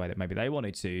 the way that maybe they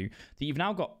wanted to, that you've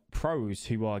now got pros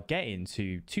who are getting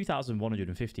to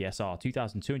 2,150 SR,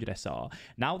 2,200 SR.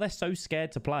 Now they're so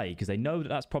scared to play because they know that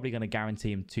that's probably going to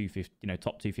guarantee them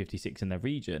top 256 in their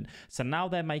region. So now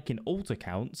they're making alt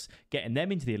accounts, getting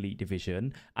them into the elite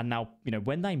division, and now,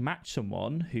 when they match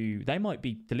someone who they might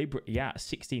be deliberately at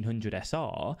 1,600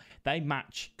 SR, they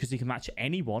match, because you can match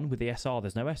anyone with the SR.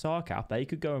 There's no SR cap. They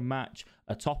could go and match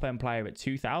a top end player at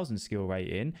 2,000 skill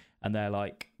rating, and they're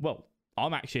like, well,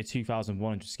 I'm actually a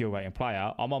 2,100 skill rating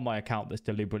player. I'm on my account that's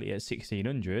deliberately at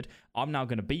 1,600. I'm now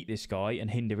going to beat this guy and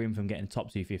hinder him from getting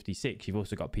top 256. You've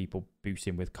also got people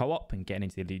boosting with co-op and getting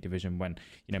into the elite division when,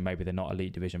 maybe they're not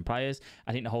elite division players.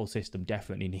 I think the whole system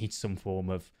definitely needs some form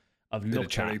of look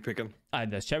cherry picking.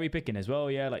 And there's cherry picking as well,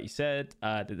 yeah, like you said.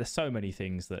 There's so many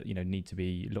things that, need to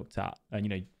be looked at.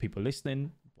 And, people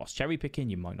listening, what's cherry picking?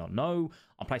 You might not know.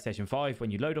 On PlayStation 5,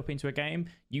 when you load up into a game,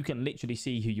 you can literally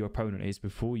see who your opponent is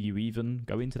before you even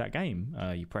go into that game.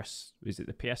 You press, is it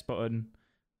the PS button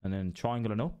and then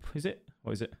triangle and up? Is it?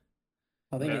 What is it?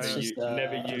 I think it's just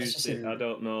never used it. I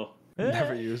don't know.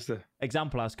 Never used it.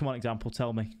 Example, come on, example,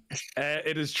 tell me.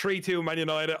 It is 3-2 Man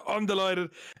United. I'm delighted.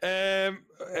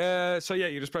 So yeah,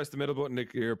 you just press the middle button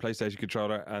of your PlayStation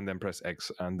controller and then press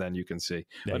X, and then you can see.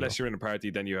 Unless you're in a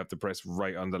party, then you have to press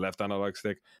right on the left analog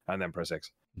stick and then press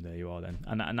X. There you are then.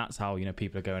 And that's how,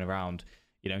 people are going around,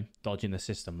 dodging the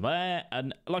system there.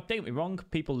 And like, don't get me wrong,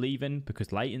 people leaving because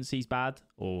latency's bad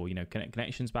or,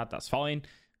 connection's bad, that's fine.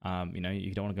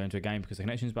 You don't want to go into a game because the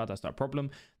connection's bad. That's not a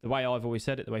problem. The way I've always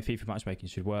said it, the way FIFA matchmaking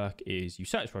should work is you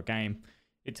search for a game.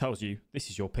 It tells you this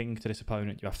is your ping to this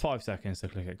opponent. You have 5 seconds to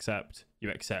click accept.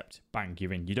 You accept. Bang,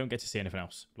 you're in. You don't get to see anything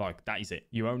else. Like, that is it.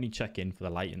 You only check in for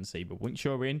the latency. But once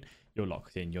you're in, you're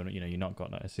locked in. You're not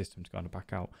got a system to kind of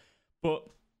back out. But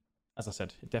as I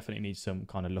said, it definitely needs some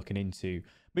kind of looking into.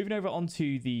 Moving over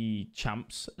onto the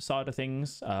champs side of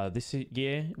things, this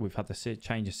year we've had the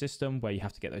change of system where you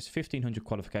have to get those 1,500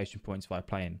 qualification points by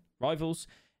playing rivals.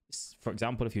 For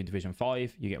example, if you're in Division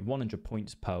 5, you get 100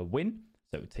 points per win.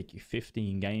 So it would take you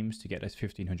 15 games to get those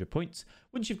 1,500 points.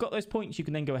 Once you've got those points, you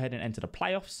can then go ahead and enter the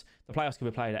playoffs. The playoffs can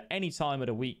be played at any time of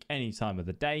the week, any time of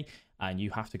the day, and you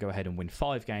have to go ahead and win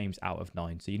 5 games out of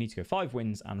 9. So you need to go 5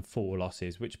 wins and 4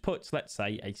 losses, which puts, let's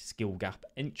say, a skill gap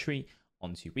entry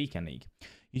onto Weekend League.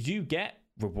 You do get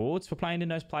rewards for playing in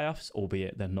those playoffs,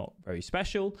 albeit they're not very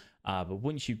special. But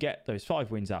once you get those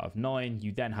 5 wins out of 9,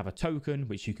 you then have a token,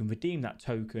 which you can redeem that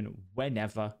token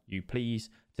whenever you please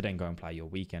to then go and play your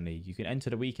Weekend League. You can enter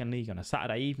the Weekend League on a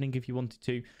Saturday evening if you wanted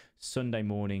to, Sunday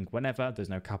morning, whenever. There's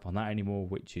no cap on that anymore,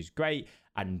 which is great.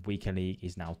 And Weekend League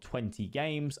is now 20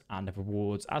 games, and the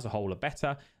rewards as a whole are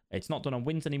better. It's not done on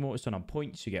wins anymore, it's done on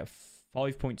points. You get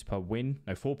 4 points per win,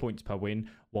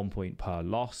 1 point per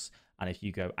loss. And if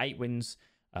you go 8 wins,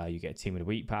 you get a Team of the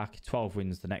Week pack, 12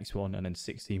 wins the next one, and then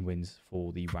 16 wins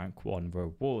for the rank 1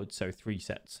 reward. So 3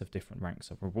 sets of different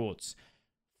ranks of rewards.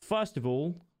 First of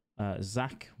all,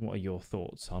 Zach, what are your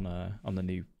thoughts on the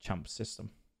new champ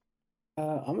system?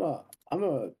 I'm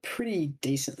a pretty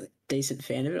decent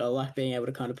fan of it. I like being able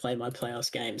to kind of play my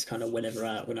playoffs games kind of whenever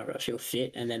I feel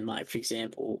fit. And then, like, for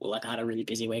example, like I had a really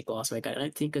busy week last week. I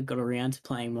don't think I got around to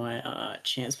playing my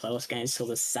chance playoffs games till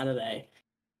this Saturday.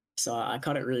 So I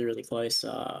cut it really close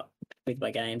with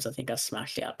my games. I think I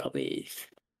smashed out probably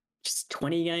just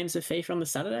 20 games of FIFA on the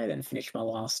Saturday, then finished my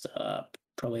last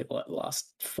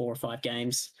last 4 or 5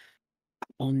 games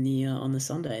on the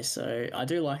Sunday. So I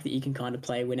do like that you can kind of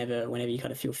play whenever you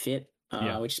kind of feel fit,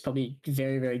 which is probably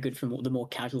very good for the more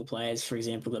casual players, for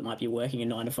example, that might be working a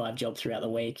 9-to-5 job throughout the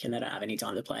week and they don't have any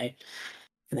time to play,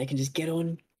 and they can just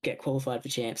get qualified for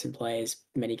champs and play as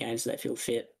many games as they feel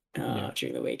fit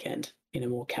during the weekend in a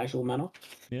more casual manner.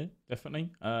 Yeah, definitely.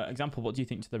 Example, what do you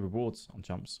think to the rewards on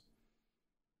champs?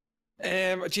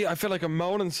 Gee, I feel like I'm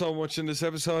moaning so much in this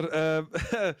episode.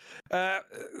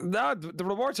 No, the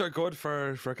rewards are good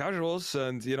for casuals,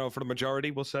 and for the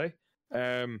majority, we'll say.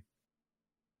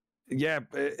 Yeah,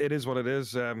 it is what it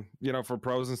is. For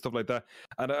pros and stuff like that.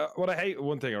 And what I hate,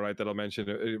 one thing, all right, that I'll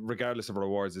mention, regardless of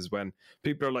rewards, is when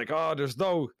people are like, "Oh, there's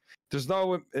no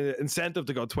incentive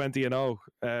to go 20-0.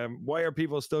 Why are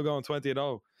people still going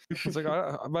 20-0?" It's like,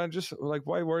 man, just like,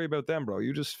 why worry about them, bro?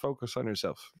 You just focus on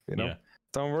yourself. Yeah.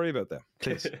 Don't worry about them,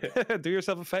 please. Do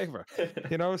yourself a favor.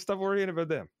 Stop worrying about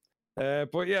them.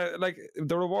 But yeah, like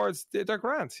the rewards, they're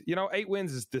grand. 8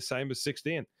 wins is the same as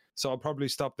 16. So I'll probably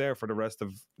stop there for the rest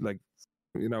of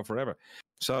forever.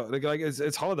 So like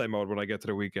it's holiday mode when I get to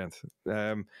the weekend.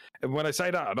 And when I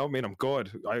say that, I don't mean I'm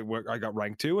good. I got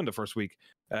rank 2 in the first week.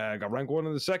 I got rank 1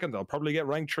 in the second. I'll probably get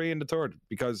rank 3 in the third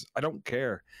because I don't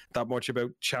care that much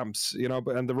about champs,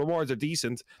 and the rewards are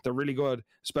decent. They're really good,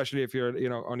 especially if you're,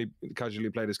 only casually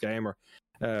play this game or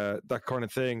that kind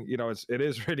of thing. It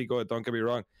is really good. Don't get me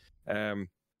wrong.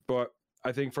 But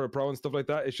I think for a pro and stuff like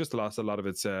that, it's just lost a lot of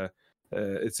its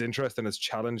interest and its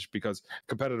challenge because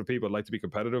competitive people like to be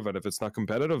competitive, and if it's not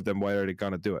competitive, then why are they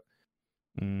going to do it?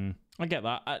 I get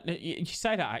that. You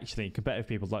say that actually, competitive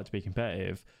people like to be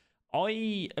competitive.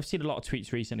 I have seen a lot of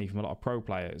tweets recently from a lot of pro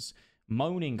players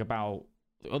moaning about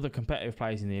other competitive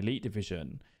players in the elite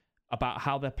division about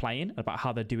how they're playing, about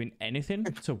how they're doing anything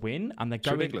to win, and they're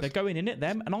going in at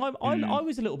them. And I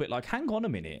was a little bit like, hang on a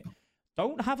minute.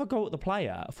 Don't have a go at the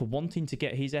player for wanting to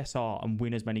get his SR and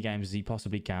win as many games as he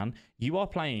possibly can. You are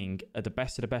playing at the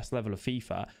best of the best level of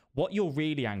FIFA. What you're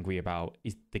really angry about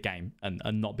is the game and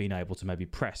not being able to maybe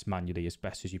press manually as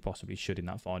best as you possibly should in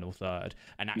that final third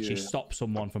and actually stop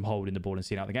someone from holding the ball and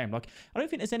seeing out the game. Like, I don't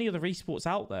think there's any other esports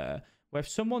out there where if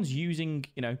someone's using,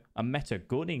 a meta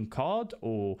gunning card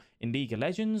or in League of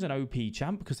Legends an OP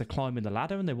champ because they're climbing the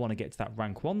ladder and they want to get to that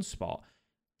rank 1 spot,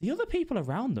 the other people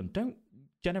around them don't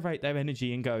generate their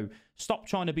energy and go, stop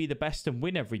trying to be the best and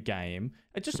win every game.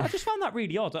 I just found that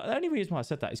really odd. The only reason why I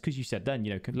said that is because you said then,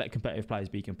 let competitive players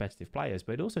be competitive players,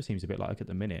 but it also seems a bit like at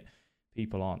the minute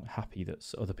people aren't happy that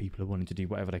other people are wanting to do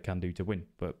whatever they can do to win.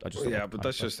 But I just but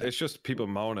it's just people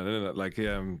moaning, isn't it? Like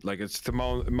it's to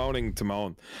moaning to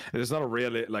moan. There's not a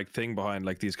real thing behind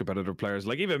these competitive players.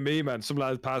 Like even me, man, some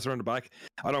lads pass around the back.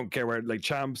 I don't care where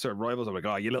champs or rivals. I'm like,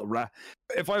 oh, you little rat.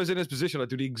 If I was in this position, I'd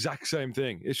do the exact same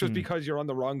thing. It's just because you're on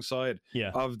the wrong side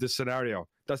of the scenario.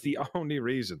 That's the only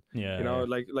reason.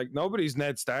 Like nobody's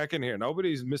Ned Stark in here.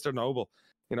 Nobody's Mr. Noble.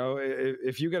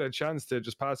 If you get a chance to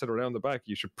just pass it around the back,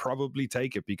 you should probably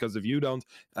take it, because if you don't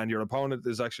and your opponent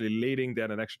is actually leading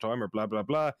then an extra time or blah, blah,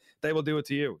 blah, they will do it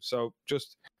to you. So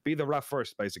just be the rat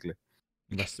first, basically.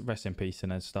 Rest in peace,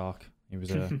 Ned Stark. He was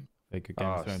a very good Game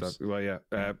of Thrones. Well,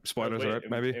 yeah. Spoilers alert,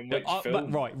 maybe. In which film?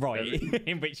 Right.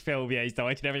 In which film? Yeah, he's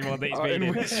died in everyone that he's been in.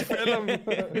 In which film?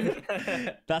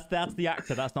 That's the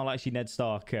actor. That's not actually Ned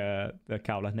Stark, the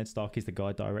Cowler. Ned Stark is the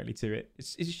guy directly to it.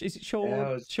 Is it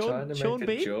Sean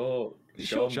Bean?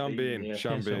 Sean Bean. Yeah.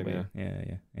 Sean Bean.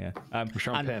 Yeah.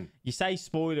 Sean Penn. You say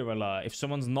spoiler alert if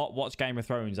someone's not watched Game of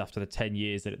Thrones after the 10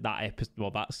 years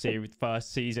that series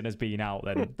first season has been out,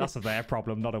 then that's their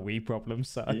problem, not a we problem.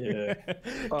 So yeah.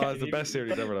 It's the best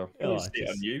series ever, though. You can see it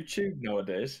on YouTube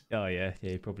nowadays. Oh yeah,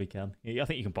 you probably can. I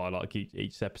think you can buy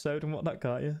each episode and whatnot,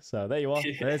 can't you? So there you are.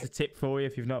 There's a tip for you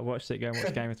if you've not watched it. Go and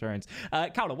watch Game of Thrones.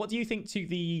 Cowler, what do you think to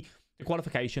the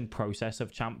qualification process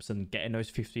of champs and getting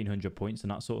those 1,500 points and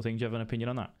that sort of thing? Do you have an opinion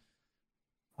on that?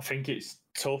 I think it's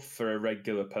tough for a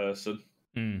regular person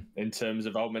in terms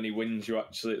of how many wins you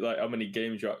actually, how many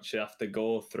games you actually have to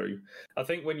go through. I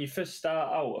think when you first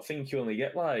start out, I think you only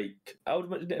get how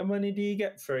many do you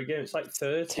get for a game? It's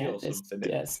 30 or something.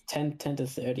 It's 10 to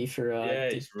 30 for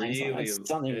it's really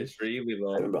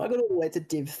low. I got all the way to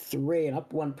Div 3 and I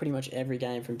won pretty much every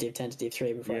game from Div 10 to Div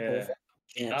 3 before I qualified.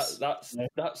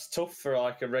 That's tough for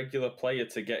like a regular player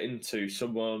to get into.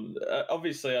 Someone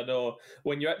obviously, I know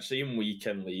when you're actually in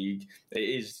weekend league, it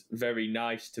is very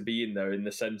nice to be in there in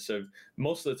the sense of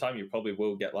most of the time you probably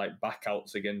will get like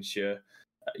backouts against you.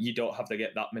 You don't have to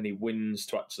get that many wins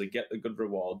to actually get the good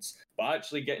rewards, but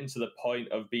actually getting to the point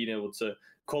of being able to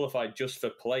qualify just for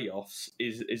playoffs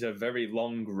is a very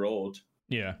long road.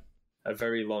 Yeah, a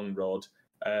very long road.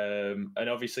 And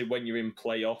obviously, when you're in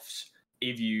playoffs,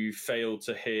 if you fail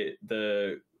to hit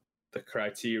the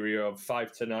criteria of 5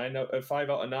 out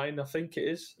of 9, I think it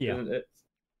is,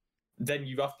 then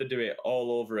you have to do it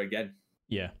all over again.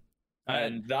 Yeah.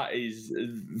 And that is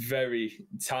very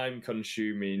time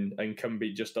consuming and can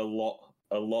be just a lot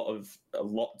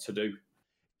to do.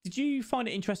 Did you find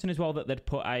it interesting as well that they'd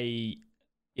put an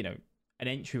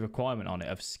entry requirement on it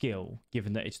of skill,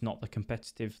 given that it's not the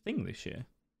competitive thing this year?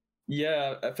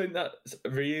 Yeah, I think that's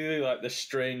really like the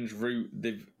strange route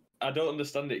I don't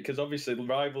understand it because obviously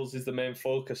Rivals is the main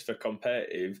focus for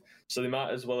competitive, so they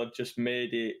might as well have just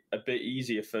made it a bit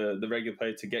easier for the regular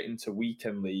player to get into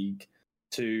weekend league.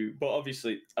 But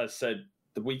obviously, as said,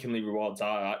 the weekend league rewards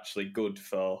are actually good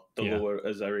for the lower,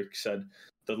 as Eric said,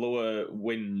 the lower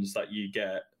wins that you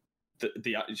get,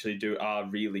 they actually are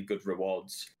really good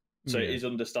rewards. So it is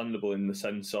understandable in the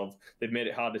sense of they've made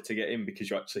it harder to get in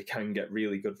because you actually can get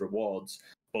really good rewards,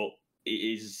 but it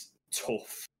is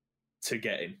tough to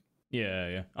get in.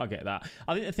 Yeah, I get that.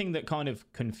 I think the thing that kind of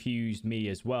confused me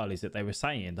as well is that they were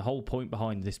saying the whole point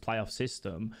behind this playoff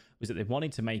system was that they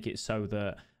wanted to make it so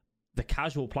that the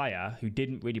casual player who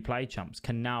didn't really play champs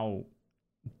can now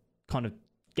kind of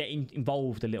get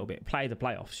involved a little bit, play the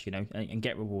playoffs, and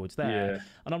get rewards there. Yeah.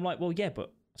 And I'm like, well, yeah,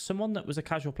 but someone that was a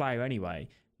casual player anyway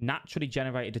naturally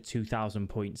generated a 2,000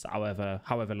 points, however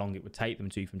long it would take them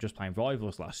to from just playing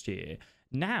Rivals last year.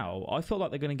 Now, I feel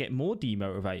like they're going to get more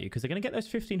demotivated because they're going to get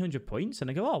those 1,500 points and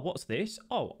they go, oh, what's this?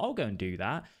 Oh, I'll go and do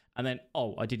that. And then,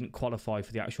 oh, I didn't qualify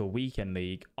for the actual weekend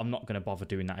league. I'm not going to bother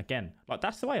doing that again. Like,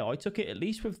 that's the way I took it, at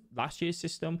least with last year's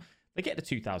system. They get the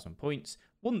 2,000 points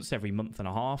once every month and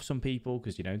a half, some people,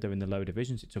 because, they're in the low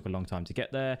divisions. It took a long time to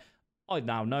get there. I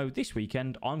now know this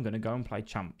weekend I'm going to go and play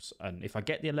champs. And if I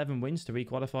get the 11 wins to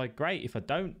re-qualify, great. If I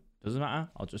don't, doesn't matter.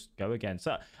 I'll just go again.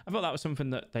 So I thought that was something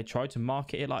that they tried to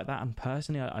market it like that. And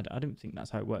personally, I don't think that's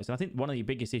how it works. And I think one of the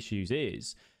biggest issues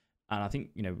is, and I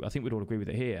think we'd all agree with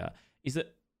it here, is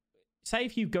that say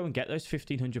if you go and get those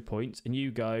 1,500 points and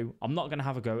you go, I'm not going to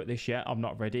have a go at this yet. I'm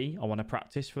not ready. I want to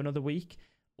practice for another week.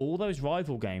 All those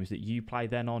rival games that you play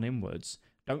then on inwards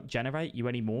don't generate you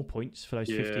any more points for those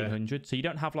 1,500. So you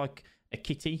don't have like a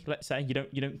kitty, let's say. You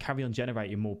don't carry on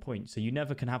generating more points. So you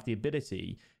never can have the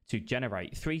ability to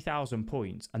generate 3,000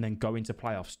 points and then go into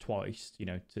playoffs twice,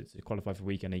 to qualify for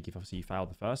weekend league if obviously you failed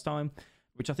the first time,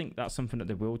 which I think that's something that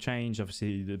they will change.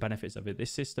 Obviously, the benefits of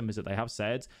this system is that they have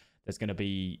said there's going to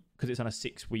be, because it's on a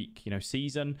 6-week,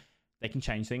 season, they can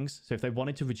change things. So if they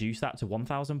wanted to reduce that to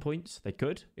 1,000 points, they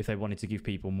could. If they wanted to give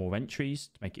people more entries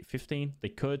to make it 15, they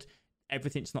could.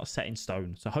 Everything's not set in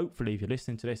stone. So hopefully, if you're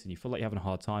listening to this and you feel like you're having a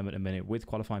hard time at the minute with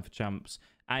qualifying for champs,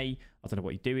 I don't know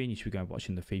what you're doing. You should be going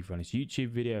watching the FIFA Analyst YouTube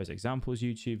videos, examples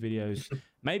YouTube videos,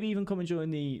 maybe even come and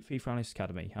join the FIFA Analyst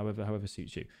Academy, however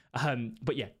suits you.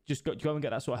 But yeah, just go and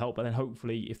get that sort of help. And then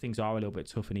hopefully, if things are a little bit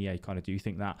tough and EA kind of do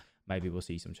think that, maybe we'll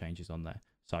see some changes on there.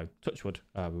 So, touch wood,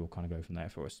 we will kind of go from there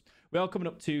for us. We are coming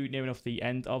up to near enough the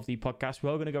end of the podcast.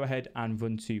 We're going to go ahead and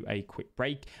run to a quick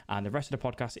break. And the rest of the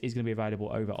podcast is going to be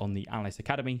available over on the Analyst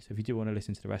Academy. So, if you do want to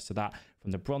listen to the rest of that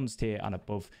from the bronze tier and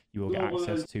above, you will get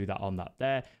access to that on that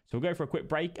there. So, we'll go for a quick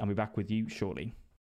break and we'll be back with you shortly.